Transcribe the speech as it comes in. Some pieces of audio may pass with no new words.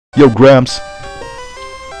Yo, Gramps.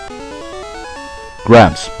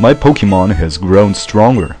 Gramps, my Pokemon has grown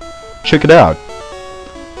stronger. Check it out.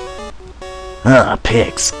 Ah,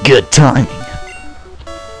 Pix, good timing.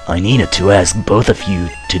 I needed to ask both of you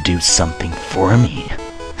to do something for me.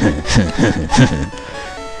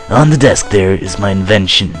 On the desk there is my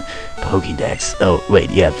invention, PokéDex. Oh, wait,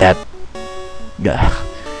 yeah, that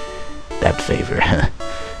favor.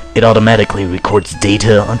 It automatically records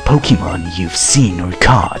data on Pokemon you've seen or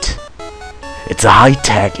caught. It's a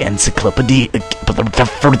high-tech encyclopedia.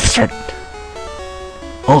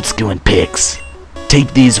 Old School and Pix,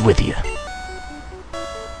 take these with you.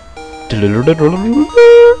 I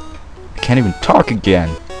can't even talk again.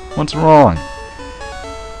 What's wrong?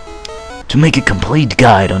 To make a complete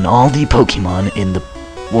guide on all the Pokemon in the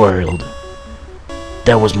world.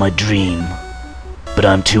 That was my dream, but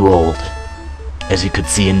I'm too old. As you could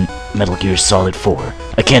see in Metal Gear Solid 4,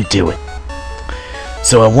 I can't do it.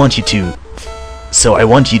 So I want you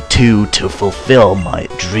two to fulfill my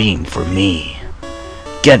dream for me.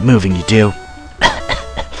 Get moving, you do.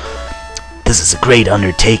 This is a great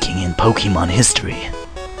undertaking in Pokemon history.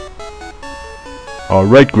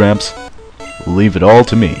 Alright, Gramps. Leave it all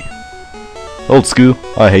to me. Old School,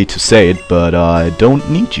 I hate to say it, but I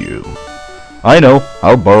don't need you. I know,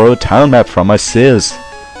 I'll borrow a town map from my sis.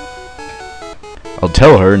 I'll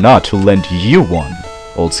tell her not to lend you one,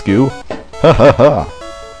 Old School. Ha ha ha.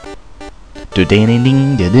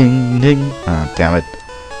 Do-ding-ding-ding-ding-ding. Ah, damn it.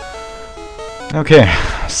 Okay,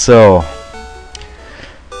 so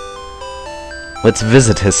let's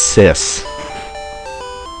visit his sis.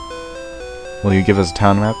 Will you give us a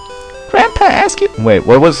town map? Grandpa asked you. Wait,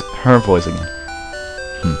 what was her voice again?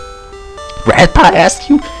 Grandpa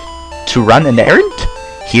asked you to run an errand?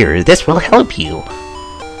 Here, this will help you.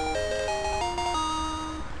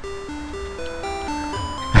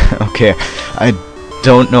 Okay, I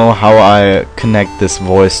don't know how I connect this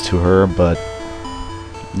voice to her, but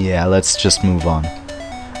yeah, let's just move on.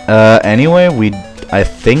 Anyway, I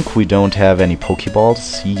think we don't have any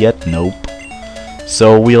Pokeballs yet. Nope.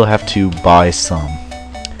 So we'll have to buy some.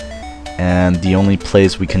 And the only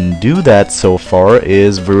place we can do that so far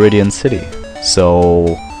is Viridian City.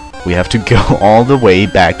 So we have to go all the way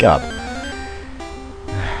back up.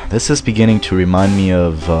 This is beginning to remind me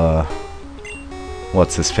of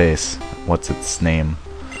what's his face? What's its name?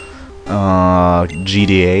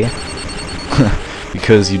 GDA.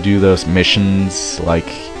 Because you do those missions like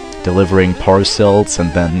delivering parcels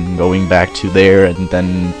and then going back to there and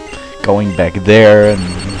then going back there and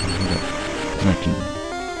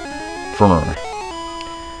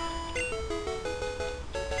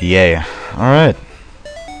yeah. Alright.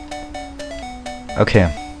 Okay.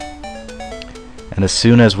 And as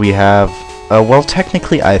soon as we have well,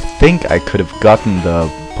 technically I think I could have gotten the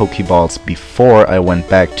Pokeballs before I went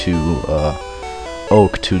back to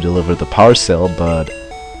Oak to deliver the parcel, but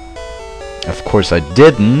of course I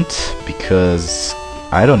didn't, because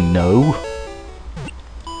I don't know.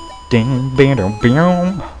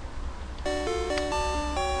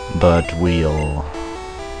 But we'll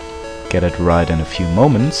get it right in a few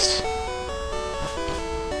moments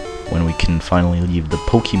when we can finally leave the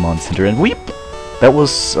Pokemon Center. And weep! That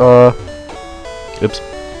was oops.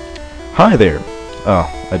 Hi there. Oh,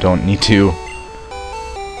 I don't need to.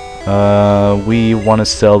 We want to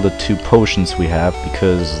sell the 2 potions we have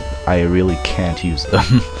because I really can't use them.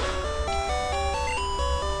 Is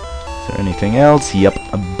there anything else? Yep,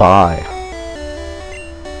 buy.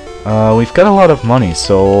 We've got a lot of money,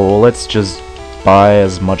 so let's just buy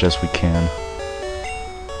as much as we can.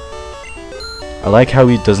 I like how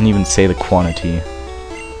he doesn't even say the quantity.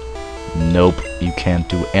 Nope, you can't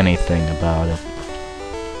do anything about it.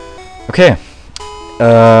 Okay.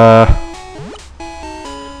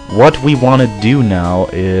 What we want to do now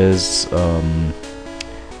is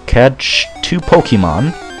catch 2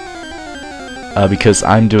 Pokemon. Because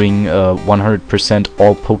I'm doing 100%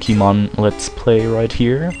 all Pokemon Let's Play right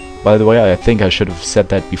here. By the way, I think I should have said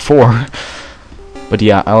that before. But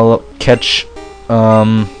yeah, I'll catch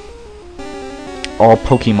all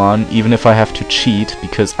Pokemon, even if I have to cheat,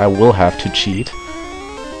 because I will have to cheat.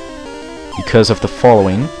 Because of the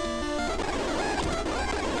following.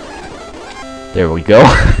 There we go.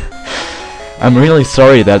 I'm really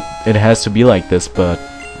sorry that it has to be like this, but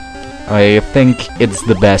I think it's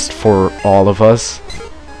the best for all of us.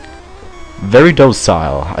 Very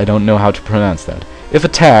docile. I don't know how to pronounce that. If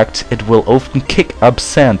attacked, it will often kick up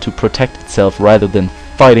sand to protect itself rather than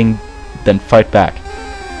fight back.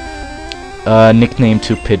 Nickname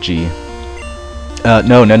to Pidgey.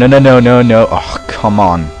 No. Oh, come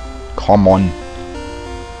on. Come on,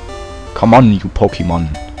 you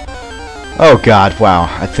Pokemon. Oh god, wow.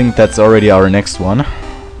 I think that's already our next one.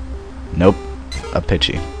 Nope. A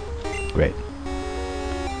Pidgey. Great.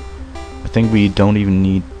 I think we don't even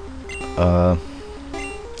need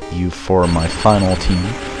you for my final team.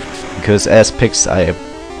 Because as picks I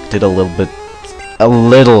did a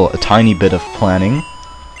tiny bit of planning.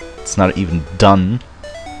 It's not even done.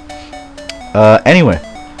 Anyway.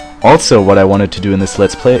 Also, what I wanted to do in this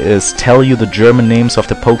Let's Play is tell you the German names of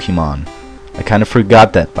the Pokemon. I kind of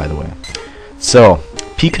forgot that, by the way. So,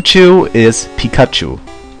 Pikachu is Pikachu.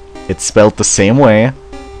 It's spelled the same way.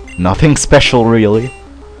 Nothing special, really.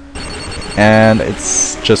 And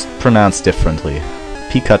it's just pronounced differently.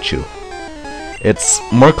 Pikachu. It's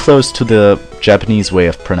more close to the Japanese way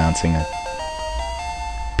of pronouncing it.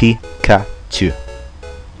 Pikachu.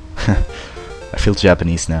 I feel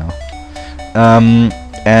Japanese now.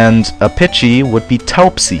 And a Pidgey would be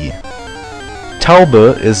Taubsi.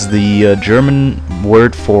 Taube is the German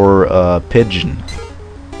word for pigeon.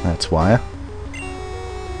 That's why.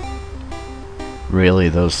 Really,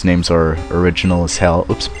 those names are original as hell.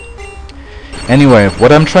 Oops. Anyway,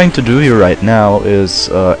 what I'm trying to do here right now is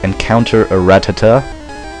encounter a Rattata.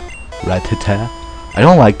 Rattata? I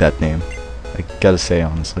don't like that name. I gotta say,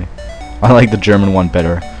 honestly. I like the German one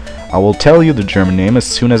better. I will tell you the German name as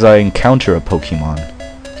soon as I encounter a Pokemon.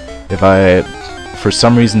 If I, for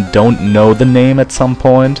some reason, don't know the name at some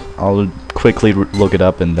point, I'll quickly look it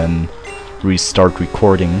up and then restart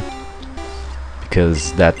recording.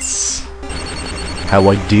 Because that's how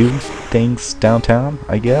I do things downtown,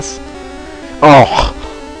 I guess. Oh!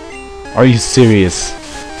 Are you serious?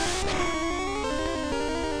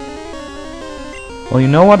 Well, you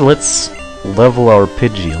know what? Let's level our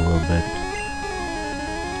Pidgey a little bit.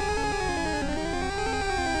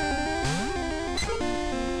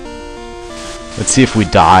 Let's see if we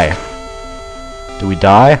die. Do we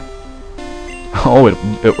die? Oh,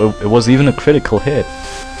 it was even a critical hit.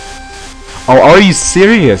 Oh, are you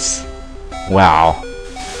serious? Wow.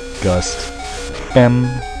 Gust. Bam.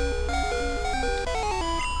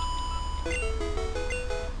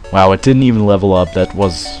 Wow, it didn't even level up. That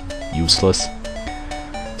was useless.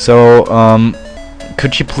 So,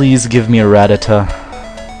 could you please give me a Rattata?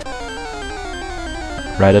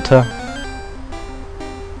 Rattata?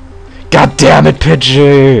 God damn it,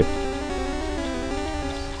 Pidgey!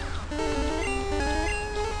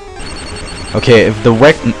 Okay, if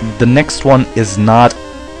the next one is not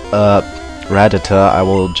Rattata, I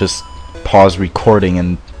will just pause recording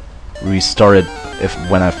and restart it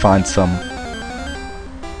when I find some.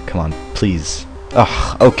 Come on, please.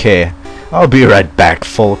 Ugh, okay. I'll be right back,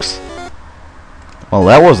 folks. Well,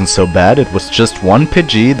 that wasn't so bad. It was just one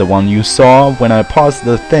Pidgey, the one you saw when I paused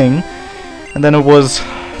the thing, and then it was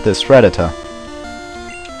this Rattata.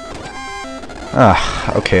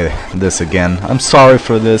 Ah, okay, this again. I'm sorry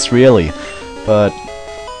for this, really, but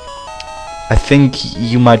I think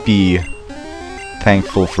you might be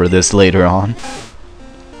thankful for this later on.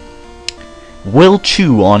 Will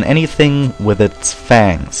chew on anything with its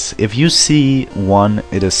fangs. If you see one,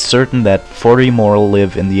 it is certain that 40 more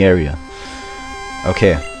live in the area.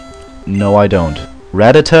 Okay, no I don't.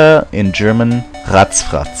 Rattata in German,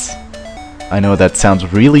 Ratzfratz. I know that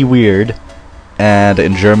sounds really weird, and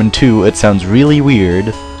in German too it sounds really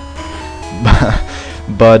weird,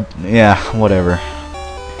 but yeah, whatever.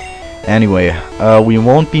 Anyway, we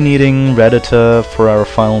won't be needing Rattata for our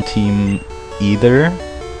final team either,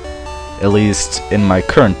 at least in my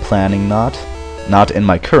current planning. Not in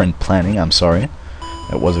my current planning, I'm sorry.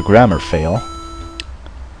 It was a grammar fail.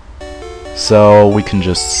 So we can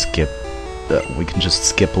just skip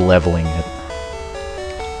leveling it.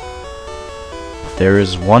 There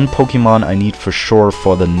is one Pokemon I need for sure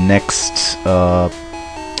for the next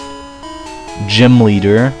gym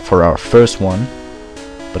leader for our first one,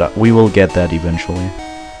 but we will get that eventually.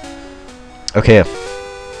 Okay,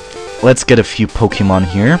 let's get a few Pokemon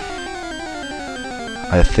here.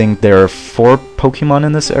 I think there are 4 Pokemon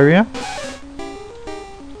in this area,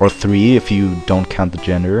 or 3 if you don't count the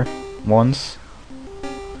gender ones.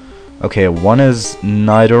 Okay, one is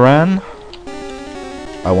Nidoran.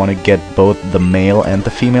 I want to get both the male and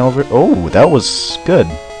the female oh, that was good.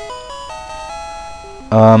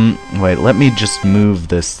 Wait, let me just move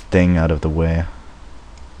this thing out of the way.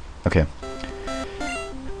 Okay.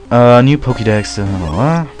 New PokéDex.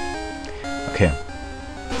 Okay.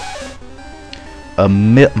 A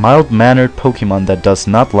mild-mannered Pokemon that does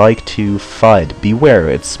not like to fight. Beware,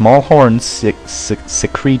 its small horns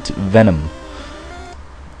secrete venom.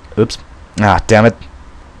 Oops. Ah, damn it.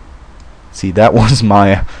 See, that was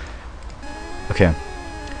my... Okay.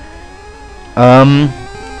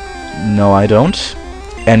 No, I don't.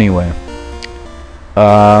 Anyway.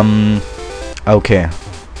 Okay.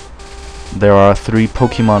 There are 3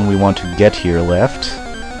 Pokemon we want to get here left.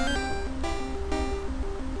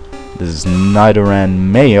 This is Nidoran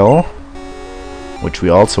male, which we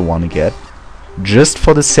also want to get, just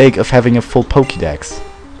for the sake of having a full Pokédex.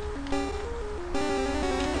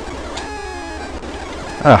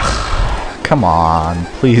 Ugh, come on,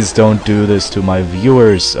 please don't do this to my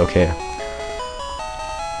viewers. Okay.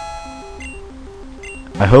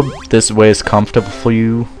 I hope this way is comfortable for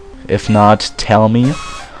you. If not, tell me.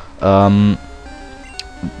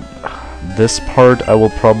 This part I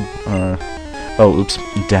will oh, oops.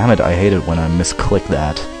 Damn it, I hate it when I misclick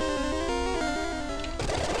that.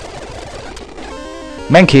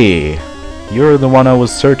 Mankey! You're the one I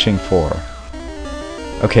was searching for.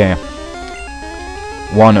 Okay.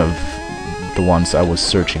 One of the ones I was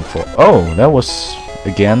searching for. Oh, that was,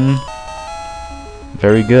 again,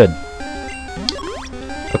 very good.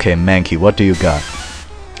 Okay, Mankey, what do you got?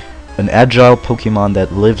 An agile Pokemon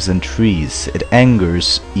that lives in trees. It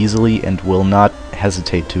angers easily and will not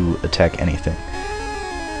hesitate to attack anything.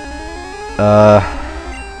 No,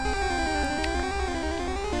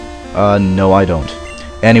 I don't.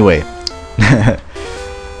 Anyway.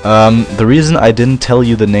 The reason I didn't tell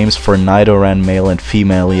you the names for Nidoran male and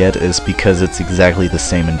female yet is because it's exactly the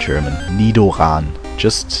same in German. Nidoran.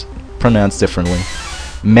 Just pronounced differently.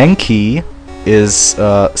 Mankey is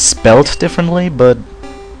spelled differently, but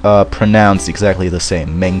pronounced exactly the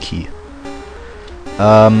same. Mankey.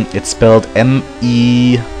 It's spelled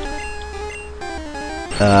M-E-N-K-I.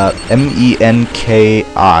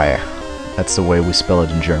 That's the way we spell it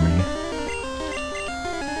in Germany.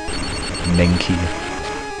 Mankey.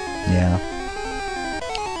 Yeah.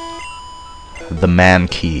 The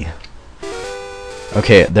Mankey.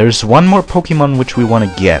 Okay, there's one more Pokemon which we want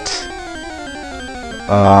to get.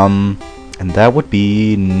 And that would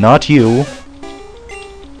be not you.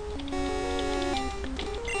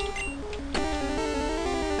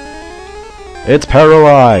 It's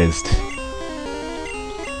paralyzed.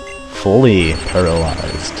 Fully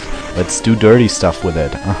paralyzed. Let's do dirty stuff with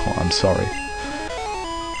it. Oh, I'm sorry.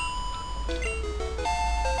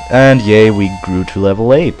 And yay, we grew to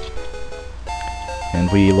level 8.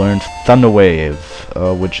 And we learned Thunder Wave,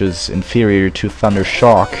 which is inferior to Thunder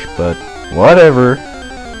Shock, but whatever.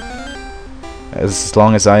 As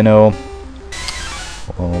long as I know,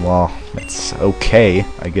 well, it's okay,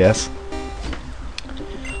 I guess.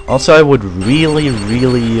 Also, I would really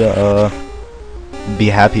be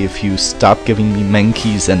happy if you stopped giving me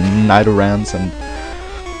Mankeys and Nidorans and...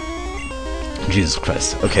 Jesus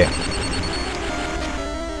Christ, okay.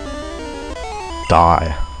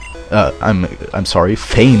 Die. I'm sorry,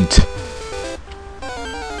 faint.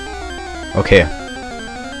 Okay.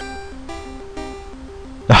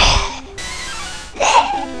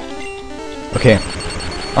 Okay.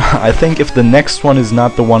 I think if the next one is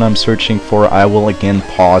not the one I'm searching for, I will again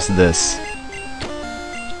pause this.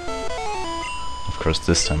 Of course,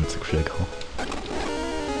 this time it's a critical.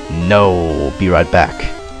 No, be right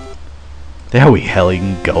back. There we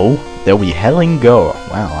helling go. There we helling go.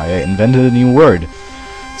 Wow, I invented a new word.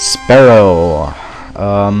 Sparrow.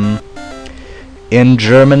 In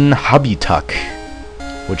German, Habitak,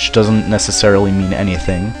 which doesn't necessarily mean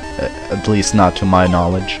anything, at least not to my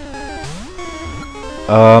knowledge.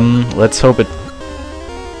 Let's hope it...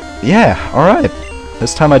 Yeah, alright.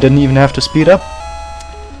 This time I didn't even have to speed up.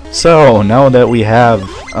 So, now that we have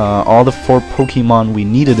all the 4 Pokemon we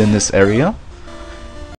needed in this area,